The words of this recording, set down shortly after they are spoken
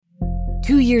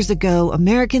2 years ago,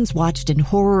 Americans watched in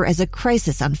horror as a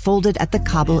crisis unfolded at the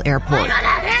Kabul airport.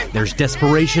 There's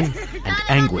desperation and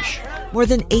anguish. More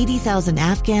than 80,000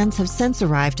 Afghans have since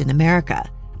arrived in America,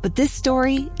 but this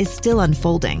story is still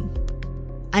unfolding.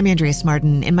 I'm Andrea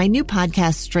Martin. In my new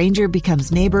podcast, Stranger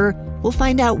Becomes Neighbor, we'll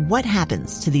find out what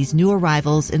happens to these new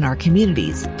arrivals in our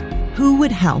communities. Who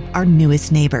would help our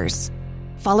newest neighbors?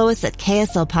 Follow us at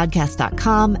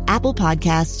kslpodcast.com, Apple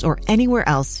Podcasts, or anywhere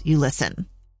else you listen.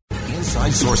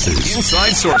 Inside Sources.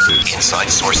 Inside Sources. Inside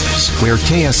Sources. Where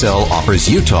KSL offers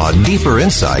Utah deeper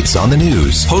insights on the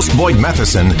news. Host Boyd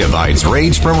Matheson divides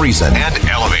rage from reason and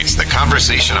elevates the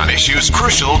conversation on issues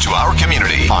crucial to our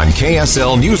community. On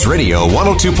KSL News Radio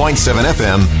 102.7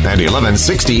 FM and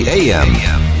 1160 AM.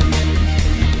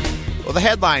 Well, the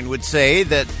headline would say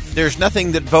that there's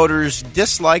nothing that voters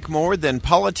dislike more than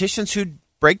politicians who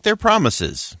break their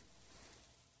promises.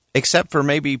 Except for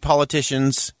maybe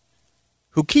politicians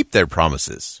who keep their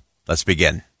promises. Let's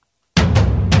begin.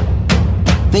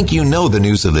 Think you know the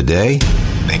news of the day?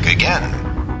 Think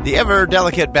again. The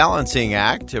ever-delicate balancing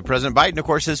act. President Biden, of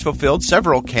course, has fulfilled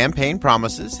several campaign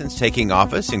promises since taking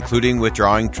office, including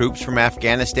withdrawing troops from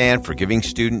Afghanistan, forgiving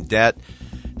student debt.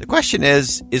 The question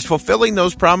is fulfilling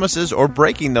those promises or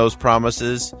breaking those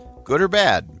promises good or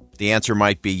bad? The answer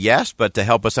might be yes, but to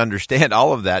help us understand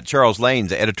all of that, Charles Lane,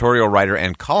 the editorial writer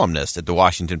and columnist at The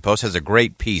Washington Post, has a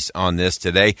great piece on this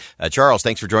today. Charles,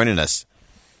 thanks for joining us.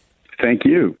 Thank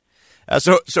you.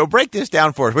 So break this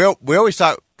down for us. We always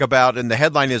talk about, and the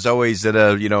headline is always that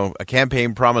a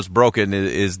campaign promise broken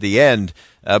is the end,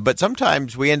 but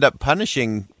sometimes we end up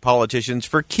punishing politicians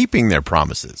for keeping their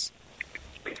promises.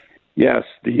 Yes,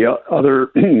 the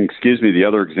other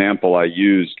example I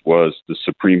used was the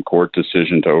Supreme Court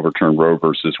decision to overturn Roe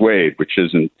versus Wade, which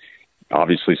isn't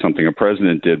obviously something a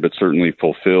president did, but certainly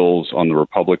fulfills on the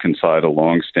Republican side a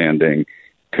longstanding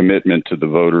commitment to the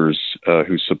voters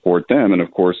who support them. And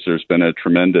of course, there's been a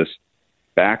tremendous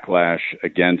backlash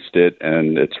against it,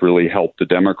 and it's really helped the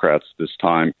Democrats this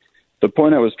time. The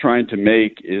point I was trying to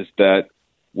make is that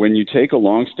when you take a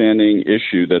longstanding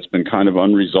issue that's been kind of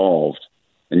unresolved,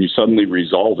 and you suddenly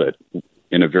resolve it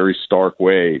in a very stark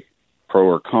way, pro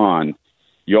or con,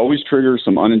 you always trigger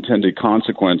some unintended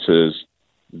consequences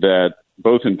that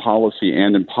both in policy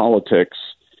and in politics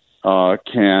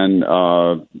can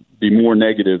be more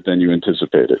negative than you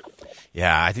anticipated.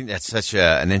 Yeah, I think that's such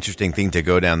an interesting thing to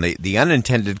go down, the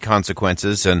unintended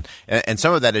consequences, and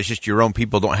some of that is just your own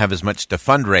people don't have as much to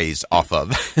fundraise off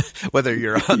of, whether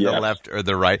you're on the left or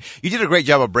the right. You did a great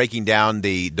job of breaking down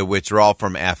the withdrawal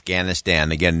from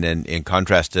Afghanistan, again, in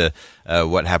contrast to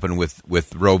what happened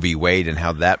with Roe v. Wade and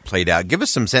how that played out. Give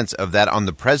us some sense of that on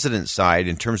the president's side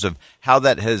in terms of how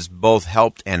that has both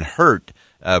helped and hurt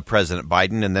President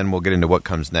Biden, and then we'll get into what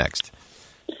comes next.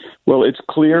 Well, it's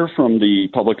clear from the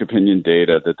public opinion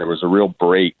data that there was a real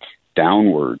break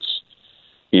downwards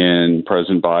in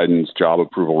President Biden's job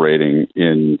approval rating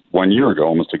in 1 year ago,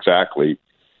 almost exactly,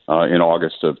 in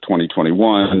August of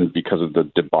 2021 because of the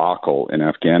debacle in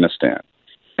Afghanistan.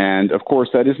 And, of course,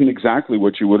 that isn't exactly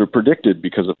what you would have predicted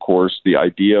because, of course, the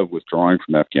idea of withdrawing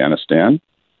from Afghanistan,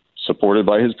 supported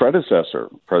by his predecessor,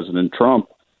 President Trump,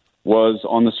 was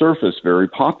on the surface very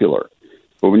popular.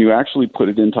 But when you actually put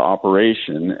it into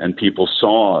operation and people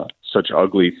saw such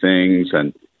ugly things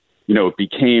and, it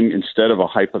became, instead of a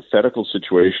hypothetical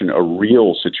situation, a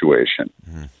real situation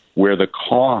where the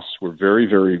costs were very,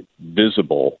 very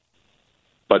visible,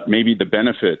 but maybe the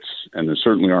benefits, and there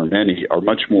certainly are many, are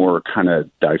much more kind of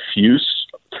diffuse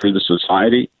through the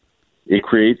society. It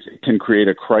can create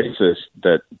a crisis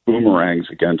that boomerangs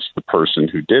against the person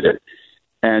who did it.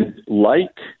 And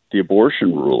like the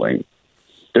abortion ruling,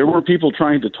 there were people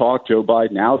trying to talk Joe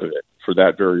Biden out of it for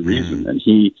that very reason, and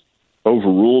he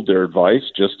overruled their advice,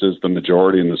 just as the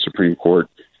majority in the Supreme Court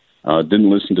didn't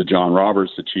listen to John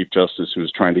Roberts, the Chief Justice, who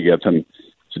was trying to get them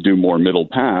to do more middle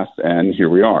path, and here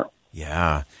we are.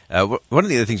 Yeah. One of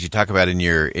the other things you talk about in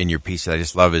your piece that I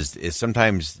just love is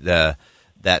sometimes that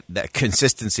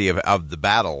consistency of the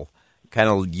battle kind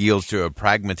of yields to a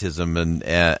pragmatism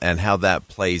and how that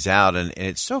plays out, and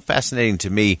it's so fascinating to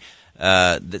me.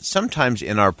 That sometimes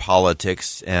in our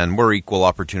politics, and we're equal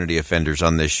opportunity offenders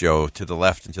on this show, to the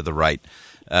left and to the right,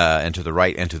 and to the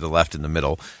right and to the left in the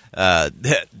middle,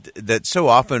 that so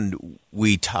often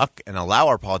we talk and allow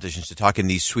our politicians to talk in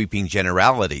these sweeping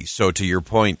generalities. So to your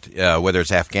point, whether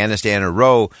it's Afghanistan or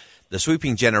Roe, the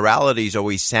sweeping generalities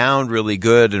always sound really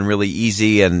good and really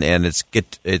easy, and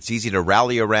it's easy to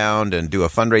rally around and do a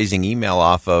fundraising email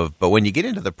off of. But when you get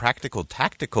into the practical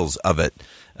tacticals of it,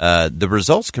 the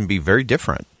results can be very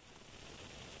different.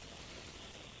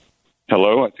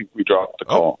 Hello, I think we dropped the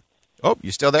call. Oh,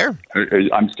 you still there?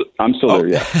 I'm still there,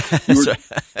 yeah.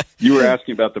 You were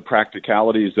asking about the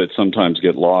practicalities that sometimes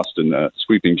get lost in the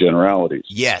sweeping generalities.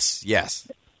 Yes.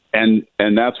 And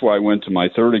that's why I went to my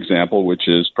third example, which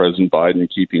is President Biden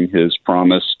keeping his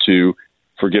promise to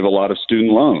forgive a lot of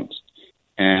student loans.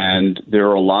 And there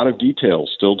are a lot of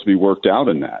details still to be worked out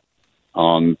in that,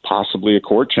 possibly a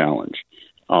court challenge.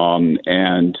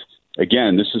 And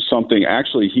again, this is something,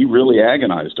 actually, he really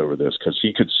agonized over this because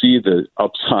he could see the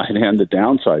upside and the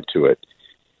downside to it.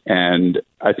 And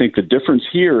I think the difference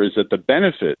here is that the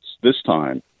benefits this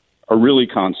time are really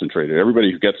concentrated.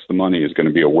 Everybody who gets the money is going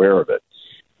to be aware of it,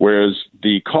 whereas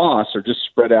the costs are just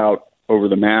spread out over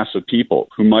the mass of people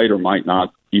who might or might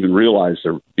not even realize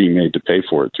they're being made to pay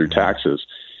for it through taxes.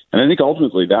 And I think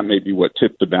ultimately that may be what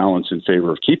tipped the balance in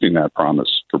favor of keeping that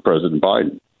promise for President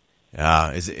Biden.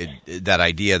 Is it that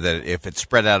idea that if it's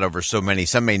spread out over so many,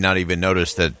 some may not even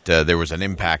notice that there was an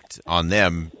impact on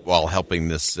them while helping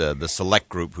this the select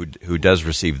group who does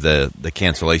receive the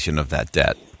cancellation of that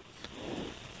debt.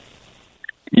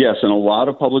 Yes, and a lot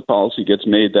of public policy gets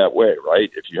made that way,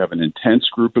 right? If you have an intense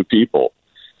group of people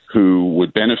who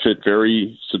would benefit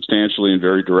very substantially and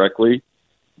very directly,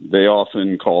 they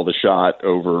often call the shot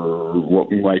over what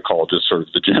we might call just sort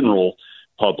of the general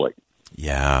public.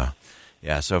 Yeah,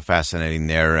 so fascinating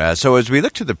there. So as we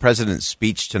look to the president's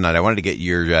speech tonight, I wanted to get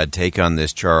your take on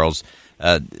this, Charles.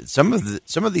 Some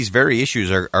of these very issues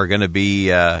are going to be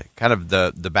kind of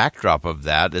the backdrop of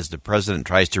that as the president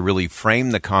tries to really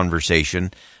frame the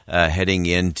conversation heading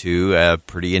into a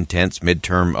pretty intense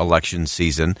midterm election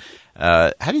season.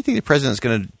 How do you think the president is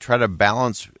going to try to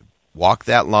walk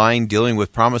that line, dealing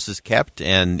with promises kept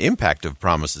and impact of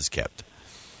promises kept?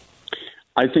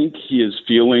 I think he is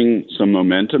feeling some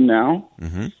momentum now,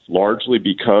 largely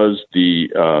because the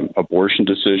abortion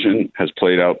decision has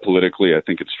played out politically. I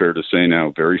think it's fair to say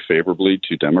now very favorably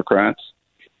to Democrats.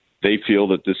 They feel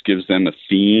that this gives them a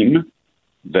theme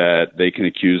that they can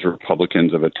accuse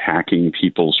Republicans of attacking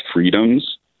people's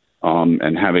freedoms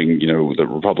and having, the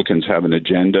Republicans have an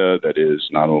agenda that is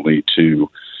not only to,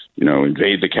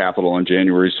 invade the Capitol on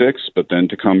January 6th, but then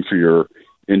to come for your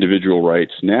individual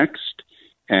rights next.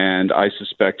 And I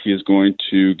suspect he is going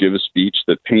to give a speech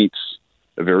that paints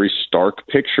a very stark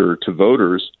picture to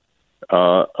voters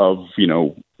of,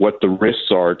 what the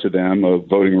risks are to them of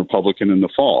voting Republican in the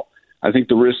fall. I think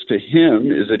the risk to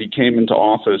him is that he came into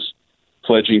office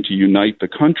pledging to unite the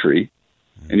country,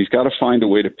 and he's got to find a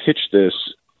way to pitch this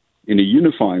in a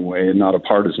unifying way and not a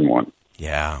partisan one.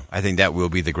 Yeah, I think that will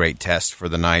be the great test for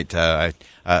the night.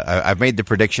 I've made the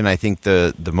prediction. I think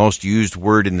the most used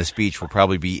word in the speech will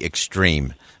probably be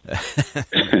extreme.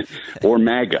 Or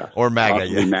MAGA. Or MAGA,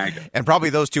 yeah. MAGA. And probably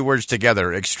those two words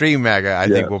together, extreme MAGA, I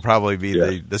think will probably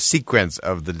be the sequence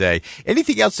of the day.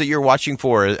 Anything else that you're watching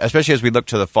for, especially as we look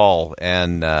to the fall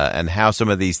and how some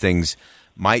of these things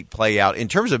might play out in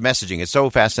terms of messaging? It's so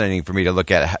fascinating for me to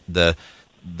look at the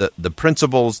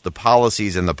principles, the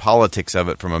policies, and the politics of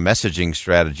it from a messaging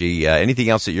strategy. Anything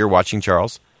else that you're watching,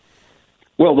 Charles?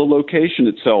 Well, the location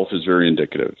itself is very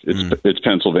indicative. It's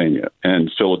Pennsylvania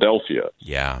and Philadelphia.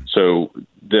 Yeah. So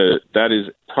that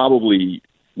is probably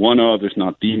one of, if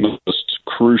not the most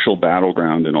crucial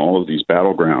battleground in all of these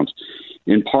battlegrounds,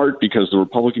 in part because the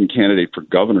Republican candidate for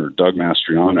governor, Doug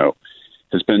Mastriano,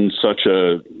 has been such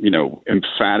a,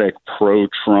 emphatic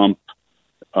pro-Trump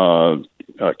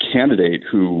candidate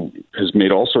who has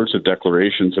made all sorts of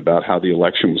declarations about how the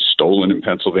election was stolen in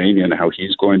Pennsylvania and how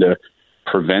he's going to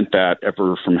prevent that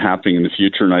ever from happening in the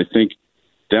future. And I think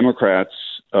Democrats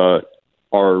are,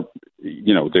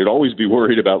 they'd always be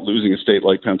worried about losing a state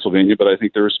like Pennsylvania, but I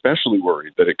think they're especially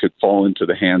worried that it could fall into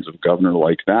the hands of a governor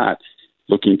like that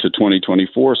looking to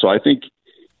 2024. So I think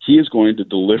he is going to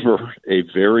deliver a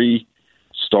very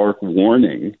stark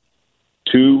warning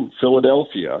to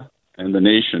Philadelphia and the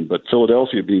nation, but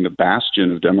Philadelphia being the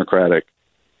bastion of Democratic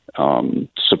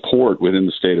support within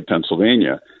the state of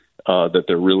Pennsylvania, that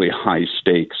there are really high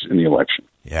stakes in the election.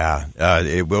 Yeah,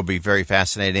 it will be very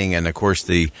fascinating. And, of course,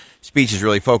 the speech is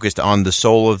really focused on the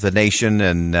soul of the nation,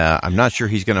 and I'm not sure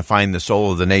he's going to find the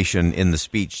soul of the nation in the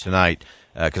speech tonight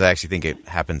because I actually think it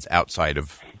happens outside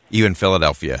of even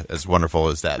Philadelphia, as wonderful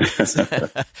as that is.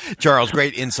 Charles,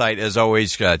 great insight as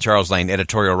always. Charles Lane,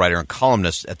 editorial writer and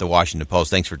columnist at The Washington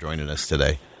Post. Thanks for joining us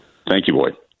today. Thank you,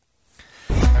 Boyd.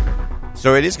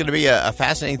 So it is going to be a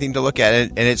fascinating thing to look at.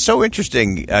 And it's so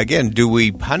interesting. Again, do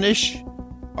we punish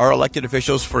our elected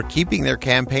officials for keeping their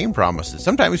campaign promises?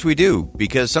 Sometimes we do,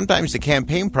 because sometimes the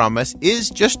campaign promise is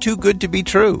just too good to be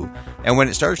true. And when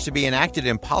it starts to be enacted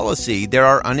in policy, there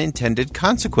are unintended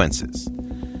consequences.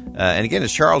 And again,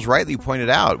 as Charles rightly pointed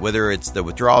out, whether it's the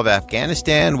withdrawal of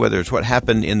Afghanistan, whether it's what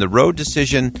happened in the road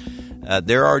decision,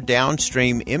 there are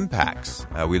downstream impacts.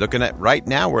 We're looking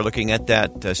at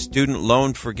that student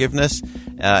loan forgiveness,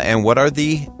 and what are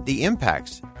the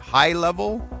impacts? High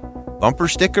level, bumper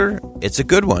sticker, it's a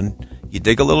good one. You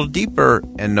dig a little deeper,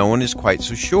 and no one is quite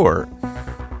so sure.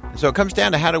 So it comes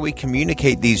down to how do we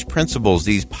communicate these principles,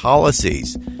 these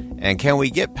policies, and can we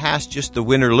get past just the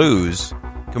win or lose?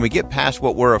 Can we get past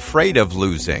what we're afraid of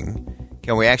losing?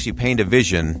 Can we actually paint a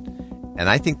vision? And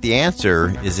I think the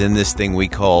answer is in this thing we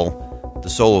call the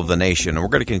soul of the nation. And we're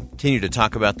going to continue to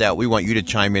talk about that. We want you to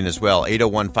chime in as well.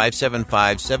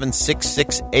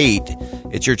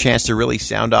 801-575-7668. It's your chance to really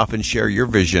sound off and share your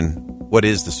vision. What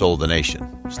is the soul of the nation?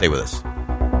 Stay with us.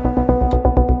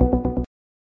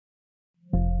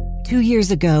 2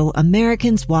 years ago,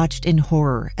 Americans watched in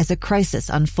horror as a crisis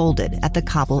unfolded at the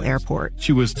Kabul airport.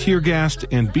 She was tear-gassed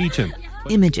and beaten.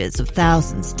 Images of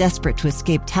thousands desperate to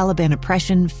escape Taliban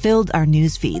oppression filled our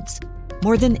news feeds.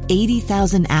 More than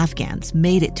 80,000 Afghans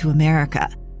made it to America.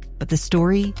 But the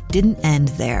story didn't end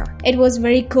there. It was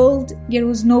very cold. There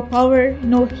was no power,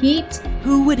 no heat.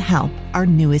 Who would help our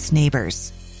newest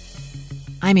neighbors?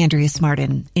 I'm Andrea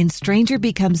Smartin. In Stranger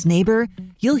Becomes Neighbor,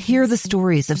 you'll hear the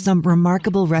stories of some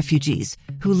remarkable refugees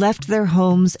who left their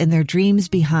homes and their dreams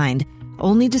behind,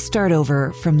 only to start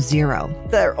over from zero.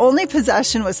 Their only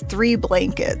possession was 3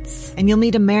 blankets. And you'll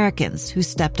meet Americans who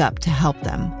stepped up to help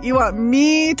them. You want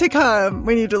me to come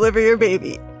when you deliver your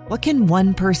baby. What can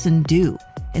one person do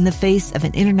in the face of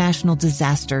an international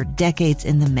disaster decades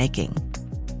in the making?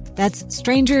 That's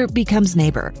Stranger Becomes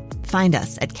Neighbor. Find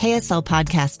us at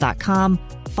kslpodcast.com.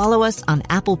 Follow us on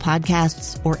Apple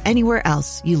Podcasts or anywhere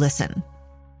else you listen.